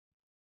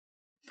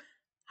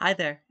Hi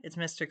there, it's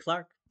Mr.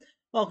 Clark.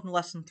 Welcome to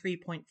lesson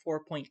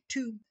 3.4.2,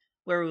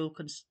 where we will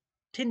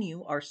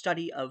continue our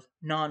study of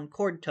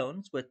non-chord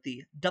tones with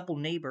the double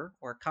neighbor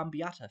or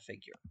cambiata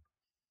figure.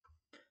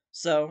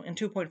 So in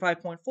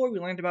 2.5.4 we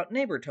learned about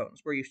neighbor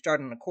tones, where you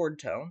start on a chord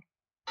tone,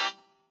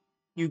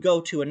 you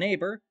go to a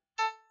neighbor,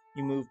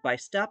 you move by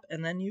step,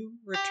 and then you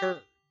return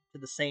to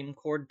the same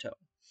chord tone.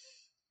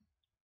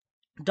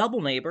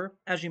 Double neighbor,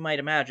 as you might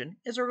imagine,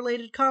 is a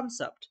related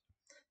concept.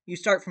 You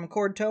start from a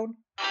chord tone,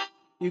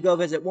 you go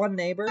visit one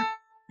neighbor,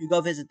 you go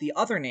visit the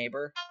other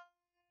neighbor,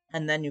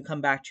 and then you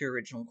come back to your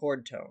original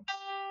chord tone.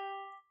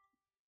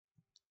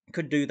 You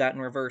could do that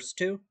in reverse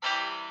too.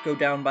 Go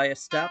down by a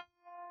step,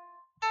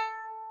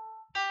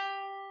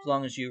 as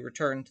long as you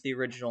return to the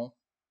original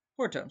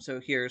chord tone. So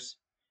here's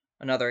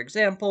another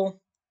example,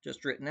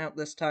 just written out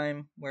this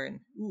time. We're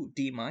in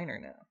D minor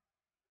now.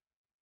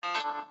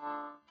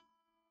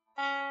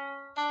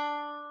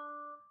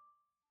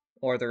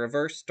 Or the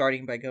reverse,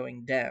 starting by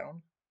going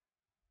down.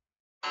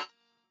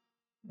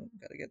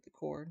 Gotta get the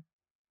chord.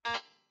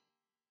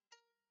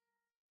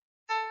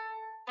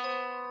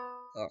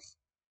 Ugh.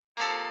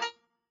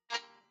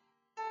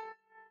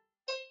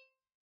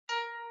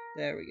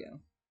 There we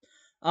go.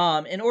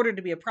 In order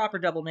to be a proper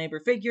double neighbor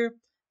figure,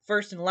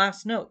 first and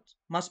last note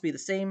must be the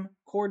same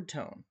chord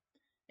tone,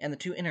 and the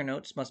two inner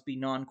notes must be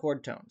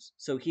non-chord tones.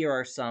 So here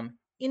are some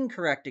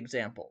incorrect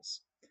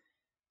examples.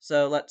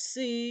 So let's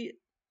see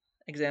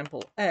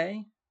example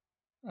A.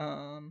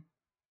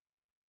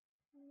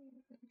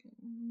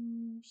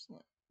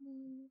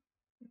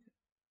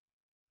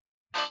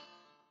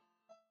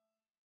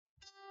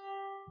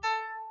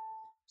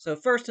 So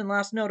first and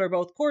last note are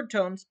both chord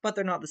tones, but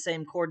they're not the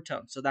same chord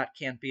tone, so that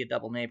can't be a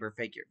double neighbor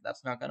figure.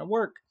 That's not going to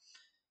work.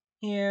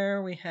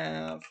 Here we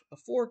have a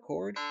 4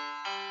 chord.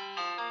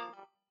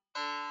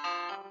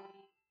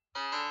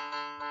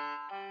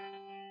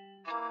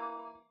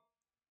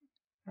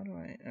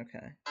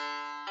 Okay.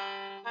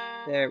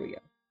 There we go.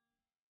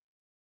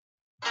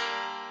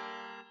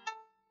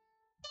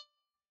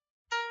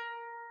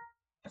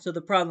 So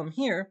the problem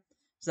here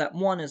is that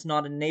 1 is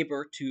not a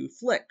neighbor to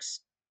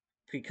flicks,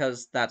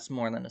 because that's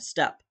more than a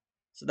step.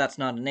 So that's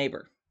not a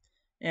neighbor.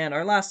 And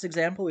our last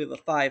example, we have a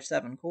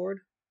 5-7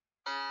 chord.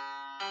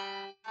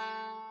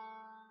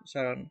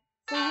 Start on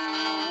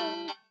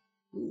 5.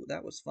 Ooh,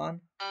 that was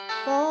fun.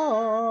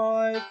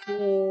 5,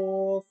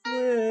 4,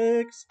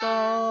 flicks,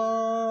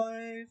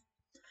 5.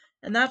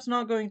 And that's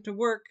not going to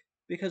work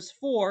because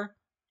 4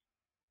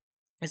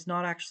 is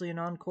not actually a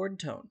non-chord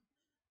tone.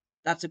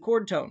 That's a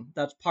chord tone.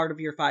 That's part of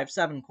your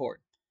 5-7 chord.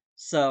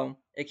 So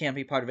it can't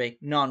be part of a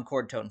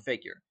non-chord tone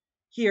figure.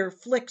 Here,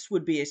 flicks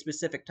would be a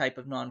specific type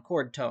of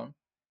non-chord tone,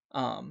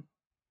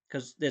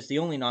 because it's the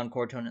only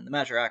non-chord tone in the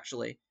measure,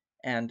 actually,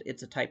 and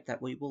it's a type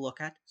that we will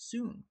look at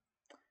soon.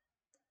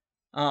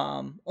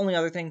 Only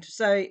other thing to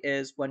say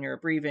is when you're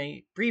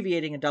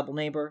abbreviating a double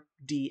neighbor,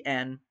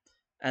 DN,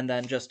 and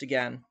then just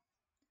again,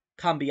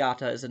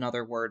 cambiata is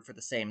another word for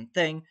the same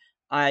thing.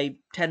 I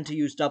tend to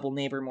use double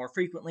neighbor more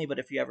frequently, but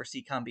if you ever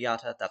see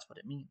cambiata, that's what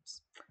it means.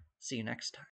 See you next time.